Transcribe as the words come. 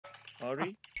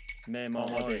آری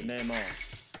معمار معمار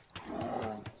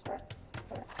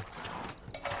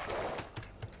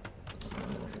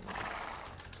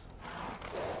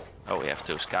Oh, we have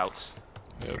 2 scouts.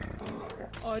 Yep.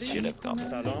 Should have gone.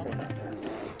 سلام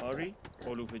آری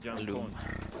علوف جمع کن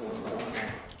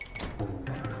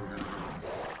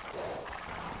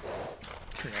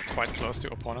We are quite close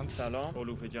to opponents. سلام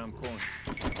علوف جمع کن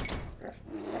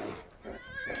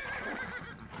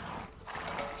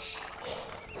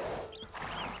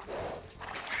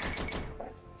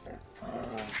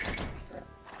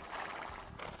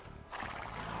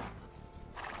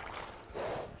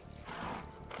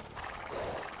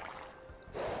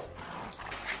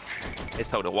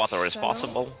So the water is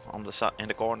possible on the in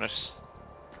the corners.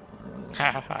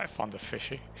 I found the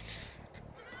fishy.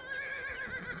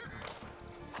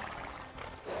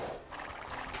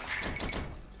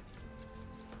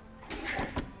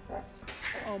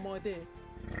 آماده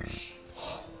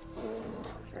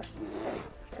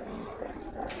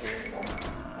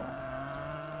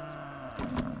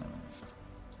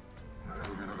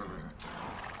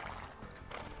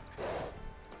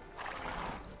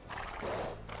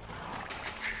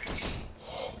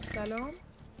سلام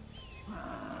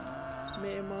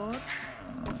معمار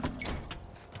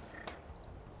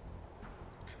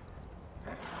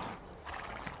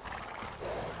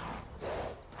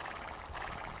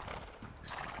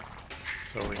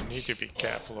So we need to be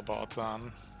careful about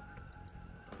oh.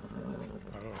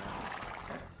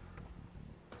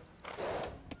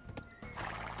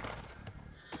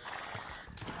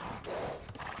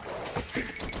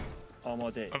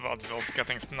 آماده About those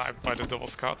getting sniped by the double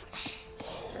scout.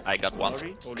 I got one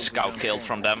scout killed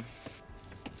from them.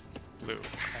 Blue.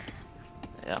 Okay.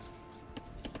 Yeah.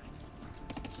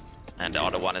 And the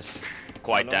other one is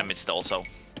quite damaged also.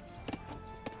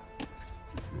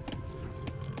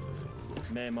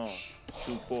 معمار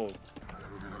support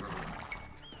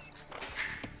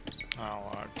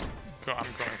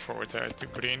I'm going forward there to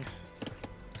green.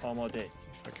 آماده See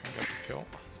if I can get the kill.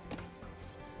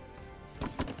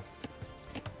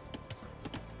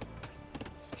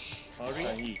 آری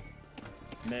صحیح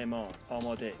معمار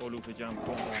آماده علوف جمع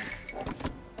کن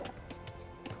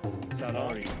سلام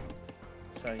آری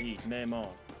صحیح معمار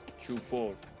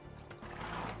support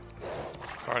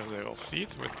Of course they will see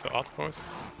it with the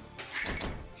outposts.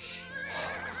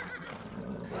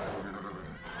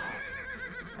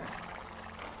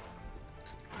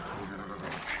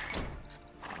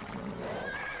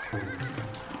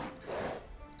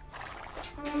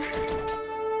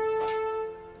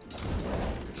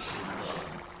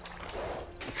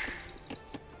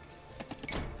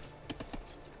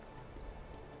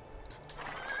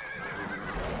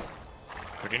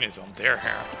 Green is on their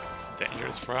hair. It's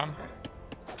dangerous for him.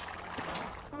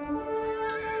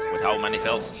 With how many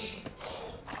kills?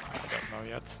 I don't know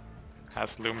yet.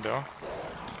 Has Loom though.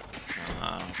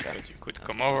 Okay. But you could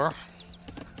come over.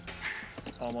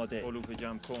 آماده علوف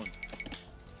جمع کن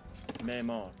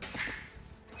معمار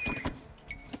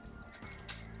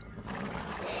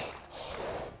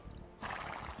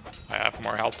I have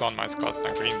more health on my Scots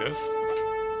than Green does.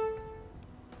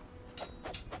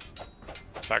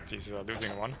 In fact, he's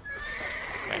losing one.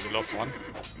 Maybe lost one.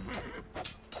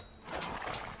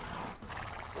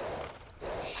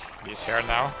 He's here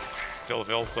now. Still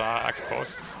Will's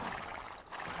exposed.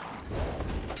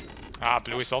 Ah,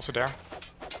 blue is also there.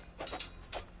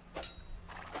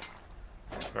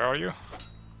 Where are you?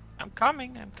 I'm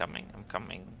coming.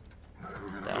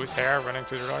 Blue's here, running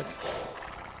to the right. It's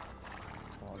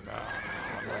one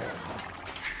right.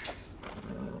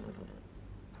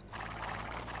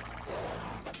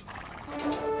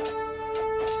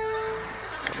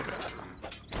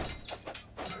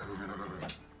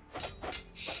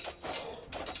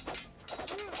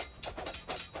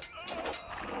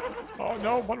 Oh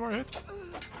no, one more hit.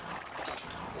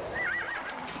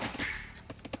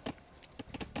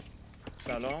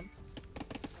 سلام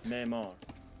معمار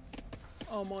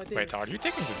آماده Wait, are you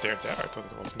taking the dare there? I thought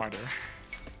it was my dare.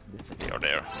 They are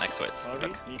there, next to it. آری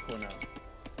Look, میکنم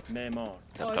معمار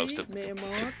they're close to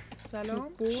معمار سلام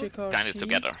kind شکارچی of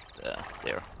together.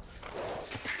 There.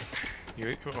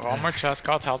 How much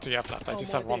scout health do you have left? I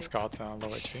just have one scout low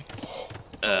HP.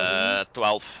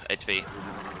 12 HP.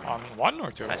 On one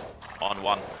or two? On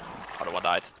one. Other one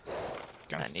died.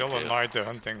 Can I still need to- annoy the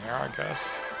hunting here, I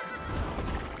guess.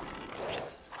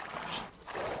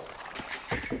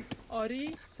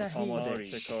 آری صحیح آماده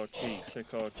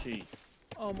شکارچی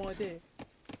آماده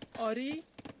آری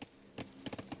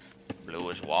Blue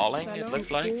is walling, it سلام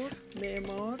looks like.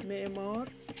 معمار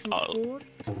Oh. چوبور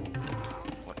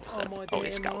What was that? آماده Oh,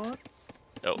 he's scout. معمار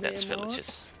Oh, that's معمار. villages.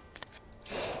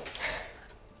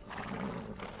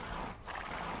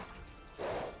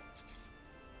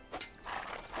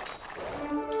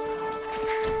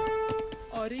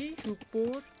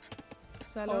 بر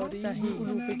سلام صحیح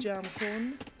علوف جمع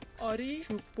کن آری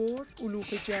چوب بر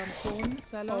علوف جمع کن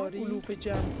سلام علوف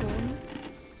جمع کن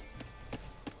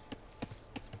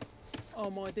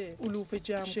آماده علوف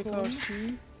جمع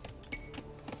شکارچی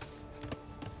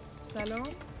سلام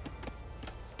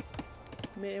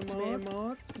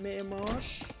معمار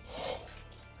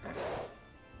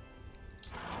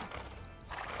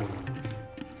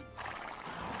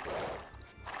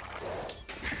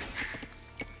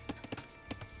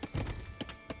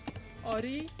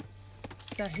آری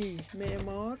صحیح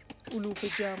معمار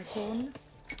علوف جمع کن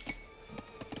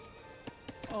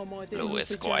آماده Blue علوف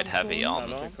is جمع quite heavy کن. on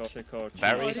سلام شکارچی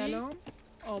berries. سلام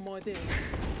آماده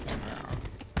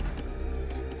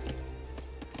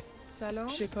سلام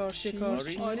شکارچی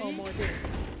آماده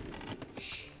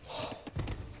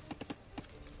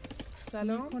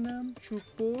سلام کنم چوب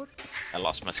بر I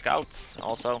lost my scouts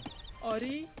also.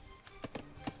 آری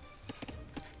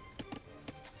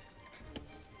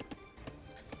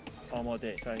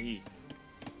آماده صحیح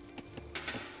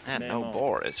And no Memo.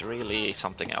 boar is really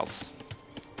something else.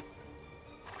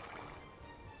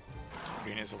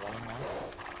 Green is a walling now.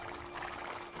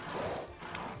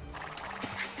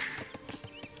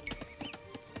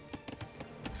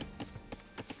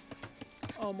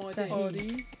 آماده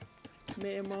آری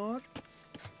معمار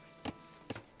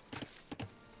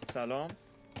سلام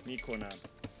میکنم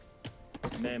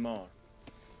معمار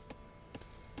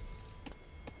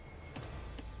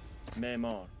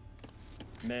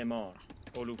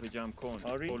علوف جمع کن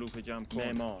آری علوف جمع کن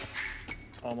معمار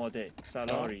آماده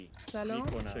سلام آری سلام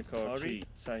میکنم شکارچی آری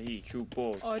صحیح چوب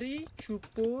بر آری چوب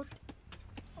بر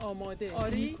آماده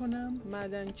آری کنم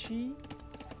معدنچی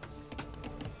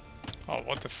Oh,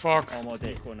 what the fuck?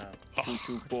 آماده کنم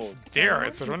چوب بر Deer,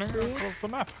 it's running across the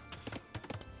map.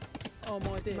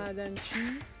 آماده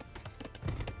معدنچی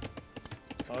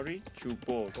آری چوب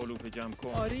بر علوف جمع کن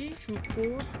آری چوب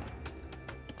بر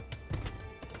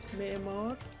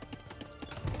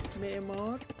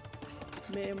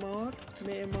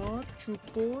معمار چوب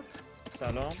بر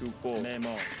سلام چوب بر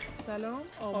معمار سلام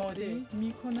آماده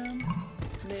میکنم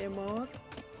معمار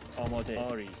آماده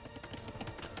آری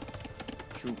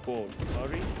چوب بر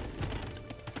آری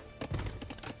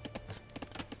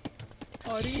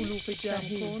علوف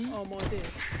جمع کن آماده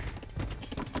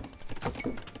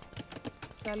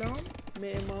سلام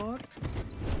معمار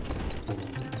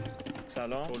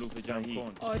سلام علوف جمع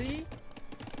کن آری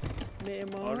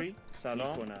معمار آری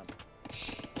سلام کنم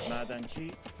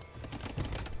معدنچی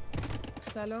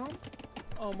سلام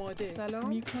آماده سلام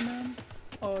میکنم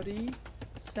آری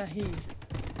صحیح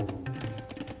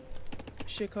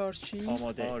شکارچی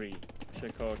آماده آری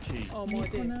شکارچی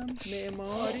آماده میکنم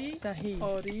معماری صحیح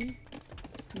آری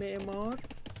معمار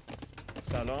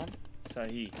سلام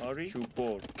صحیح آری چوب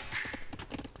بر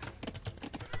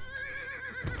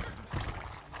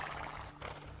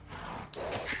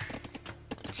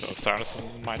So Saracen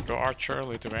might go archer,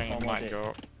 Lithuanian might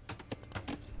go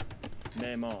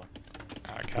معمار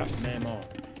calf. معمار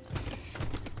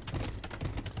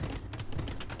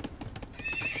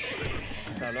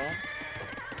سلام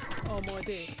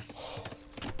آماده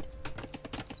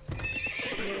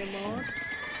معمار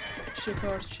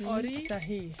شکارچی آری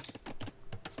صحیح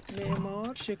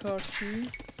معمار شکارچی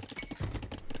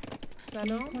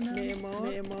سلام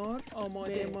معمار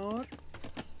آماده معمار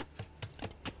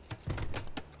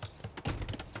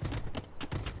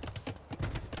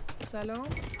سلام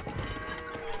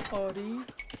آری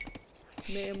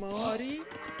معماری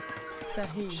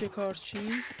صحیح شکارچی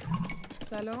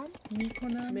سلام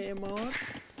میکنم معمار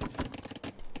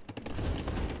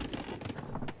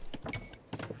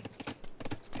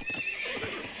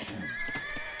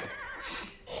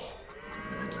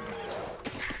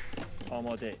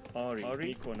آماده آری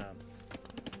میکنم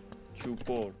چوب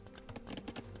بر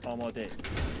آماده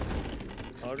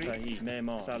آری صحیح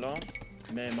معمار سلام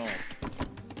معمار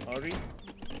آری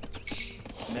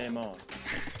معمار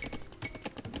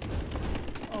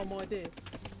آماده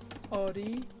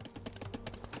آری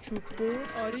چوب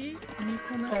بر آری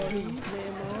میکنم صحیح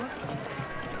معمار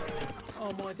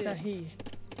آماده صحیح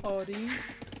آری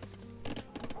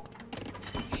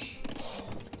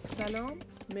سلام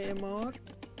معمار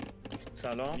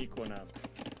سلام میکنم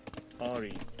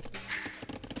آری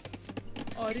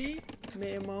آری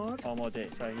معمار آماده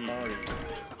صحیح آری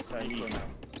صحیح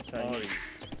کنم صحیح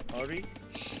آری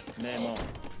معمار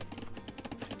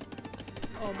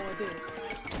آماده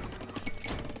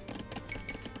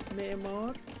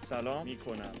معمار سلام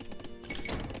میکنم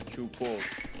چوب بر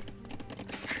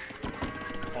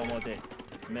آماده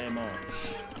معمار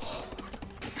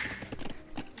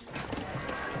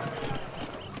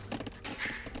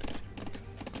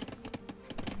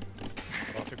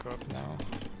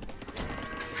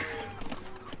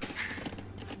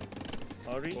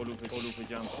آری علوف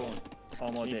جمع کن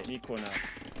آماده میکنم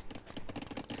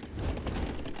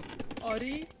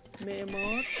آری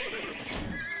معمار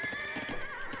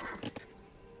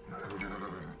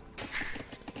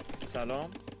سلام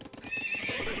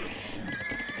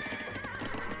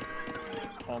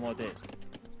آماده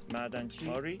معدنچی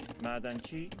آری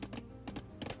معدنچی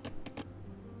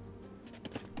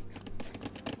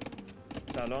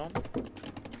سلام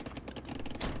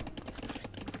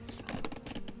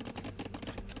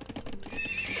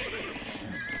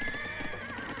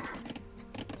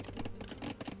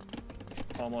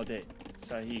آماده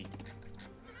صحیح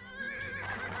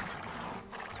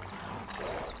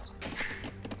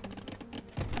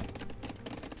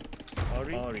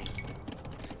آری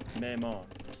معمار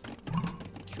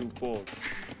چوب برد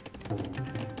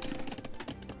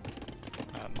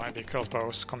Might be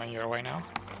crossbows coming your way now.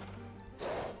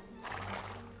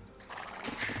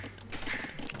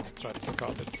 I'll try to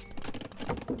scout it.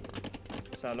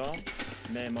 سلام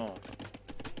معمار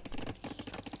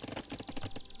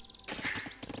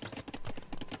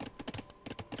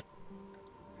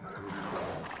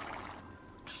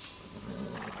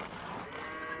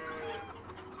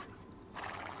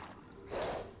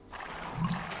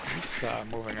He's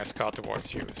moving a scout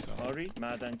towards you, so آری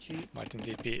معدنچی might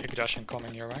indeed be aggression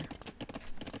coming your way.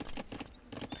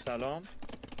 سلام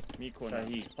میکنم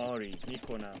صحیح آری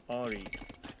میکنم آری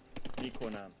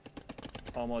میکنم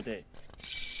آماده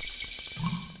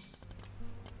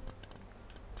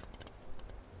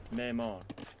معمار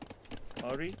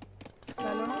آری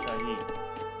سلام صحیح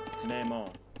معمار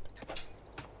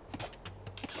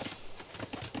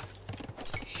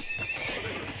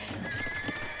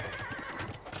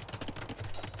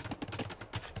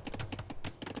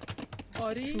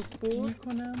آری چوب برد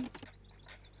میکنم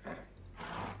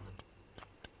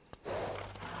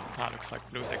Looks like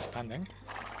blue is expanding.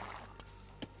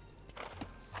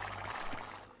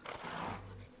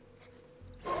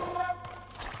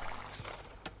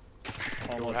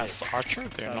 Blue has archer,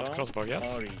 they're not crossbow yet.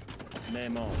 آری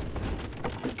معمار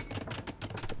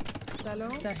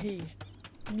سلام صحیح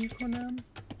میکنم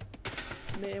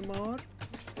معمار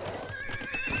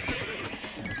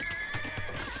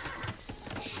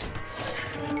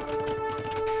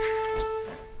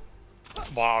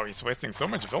Wow, he's wasting so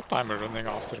much build timer running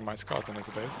after my scout in his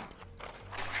base.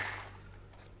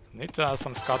 Need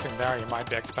some scouting there, he might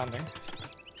be expanding.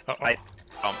 Uh-oh. Right.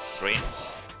 Green.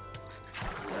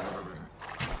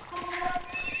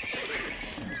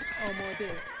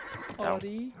 آماده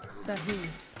آری صحیح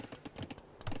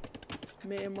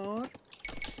معمار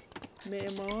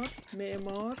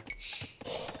معمار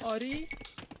آری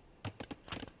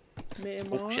Oh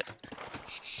معمار shit.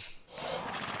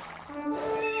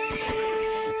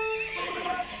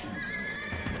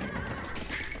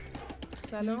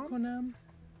 سلام کنم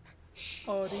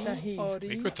آری صحیح آری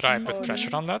We could try put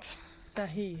pressure on that.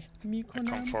 صحیح I come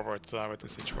میکنم forward with the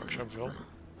siege workshop drill.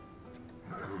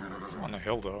 It's on a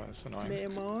hill though, it's annoying.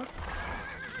 معمار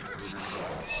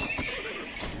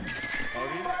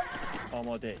آری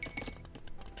آماده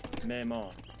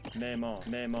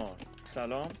معمار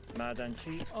سلام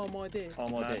معدنچی آماده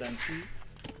معدنچی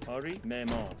آری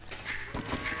معمار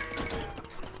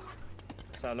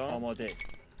سلام آماده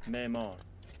معمار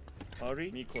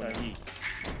آری میکنم صحیح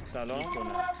سلام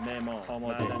میکنم معمار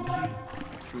آماده معدنچی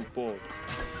چوب برد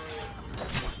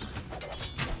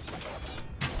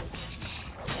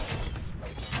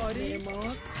آری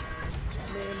معمار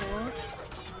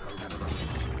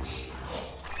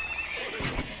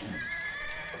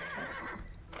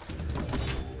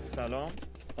سلام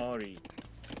آری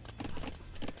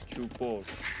چوب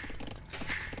برد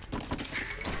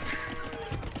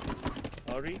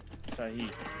آری صحیح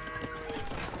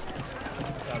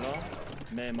سلام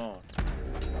معمار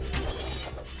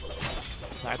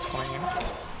Knights coming in.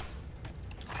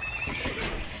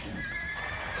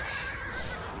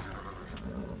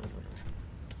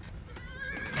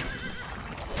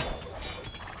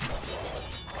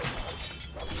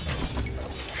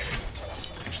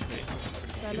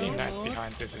 Really nice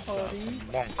behind this is some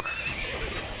monk.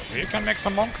 You can make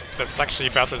some monk. That's actually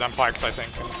better than pikes, I think,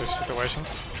 in such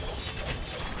situations.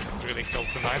 It really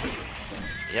kills the knights.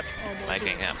 Yep,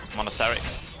 making a monastery.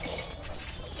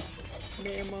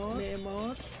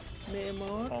 معمار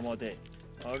آماده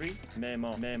آری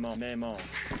معمار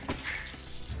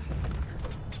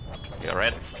You're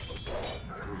red.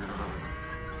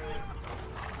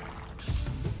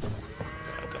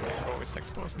 The Mango is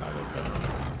exposed now.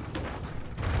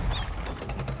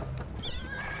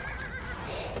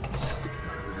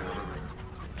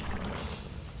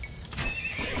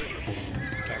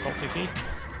 Careful, TC.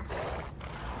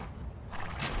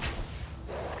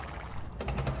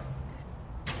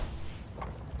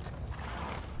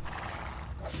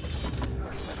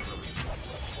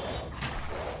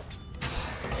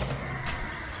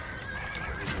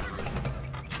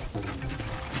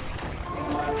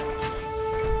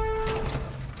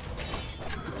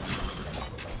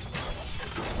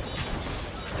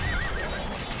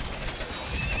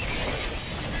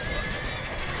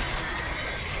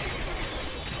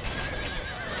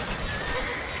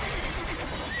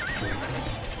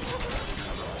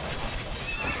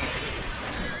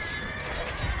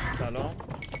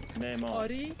 معمار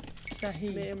آری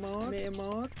صحیح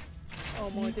معمار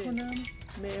آماده کنم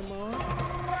معمار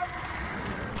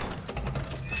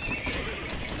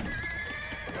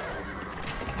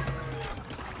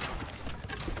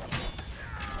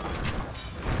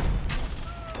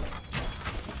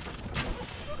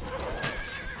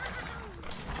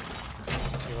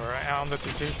You were on the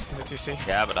TC, in the TC.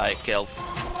 Yeah, but I killed.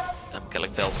 I'm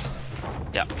killing pills.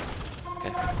 Yeah.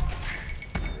 Okay.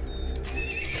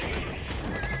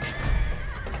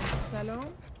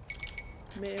 سلام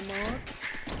معمار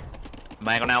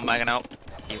Mangonel, Mangonel.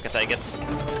 You can take it.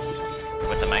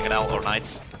 With the Mangonel or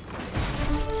Knights.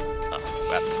 Oh,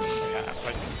 bad. Yeah,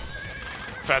 like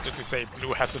better to say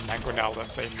blue has a Mangonel than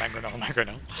say Mangonel,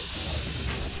 Mangonel.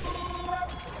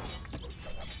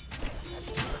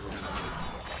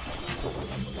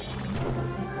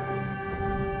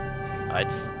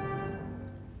 Right.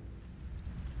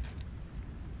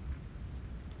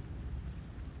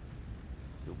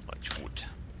 Too much wood.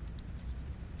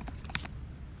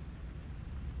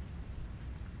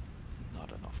 Not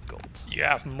enough gold. You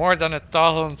have more than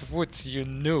 1,000 wood, you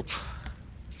noob.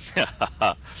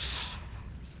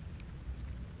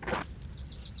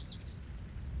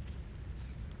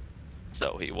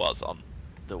 So he was on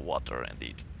the water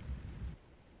indeed.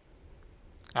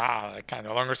 Ah, I can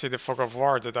no longer see the fog of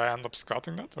war. Did I end up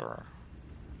scouting that, or?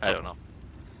 I don't know.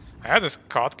 I had this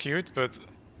scout queued, but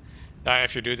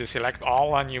if you do the select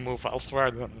all and you move elsewhere,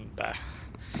 then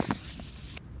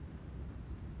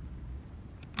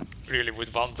really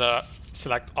would want the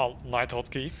select all night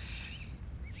hotkey.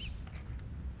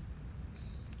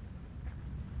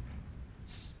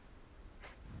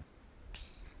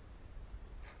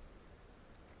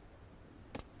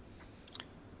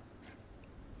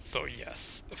 So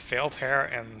yes, failed here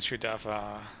and should have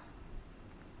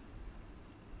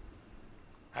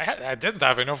I didn't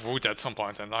have enough wood at some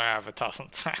point, and now I have 1,000.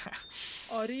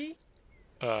 آری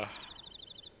Yeah,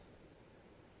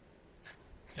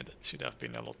 that should have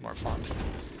been a lot more farms.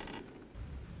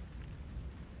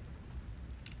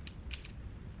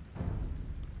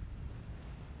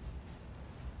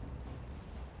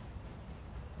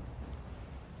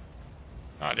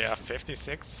 Oh, they have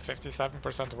 56,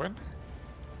 57% win.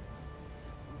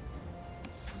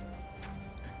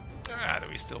 Ah, do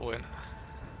we still win?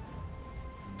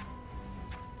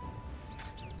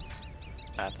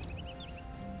 Bad.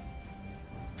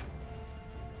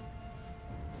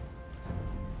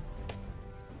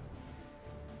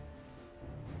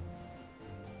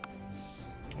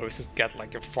 We should get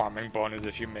like a farming bonus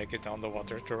if you make it on the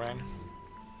water terrain.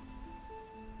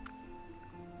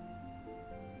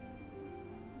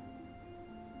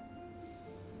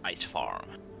 Nice farm.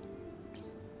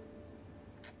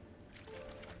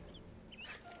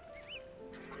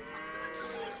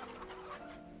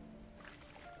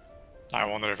 I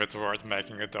wonder if it's worth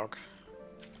making a dock.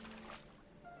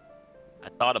 I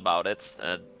thought about it.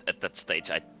 At that stage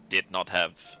I did not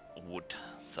have wood,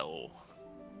 so...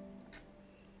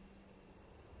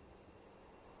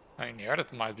 I mean, here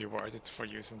that might be worth it for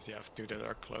you since you have two that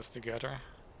are close together.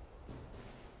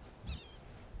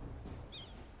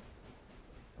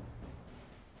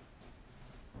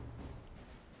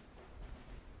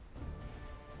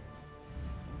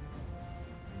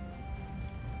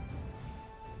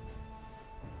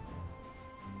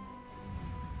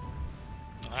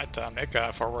 I'd make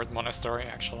a forward monastery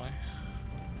actually.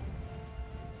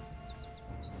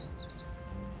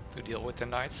 To deal with the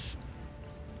knights.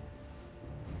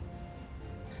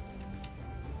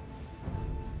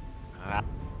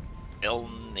 Still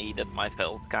needed my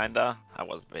fill, kinda. I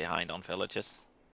was behind on villages.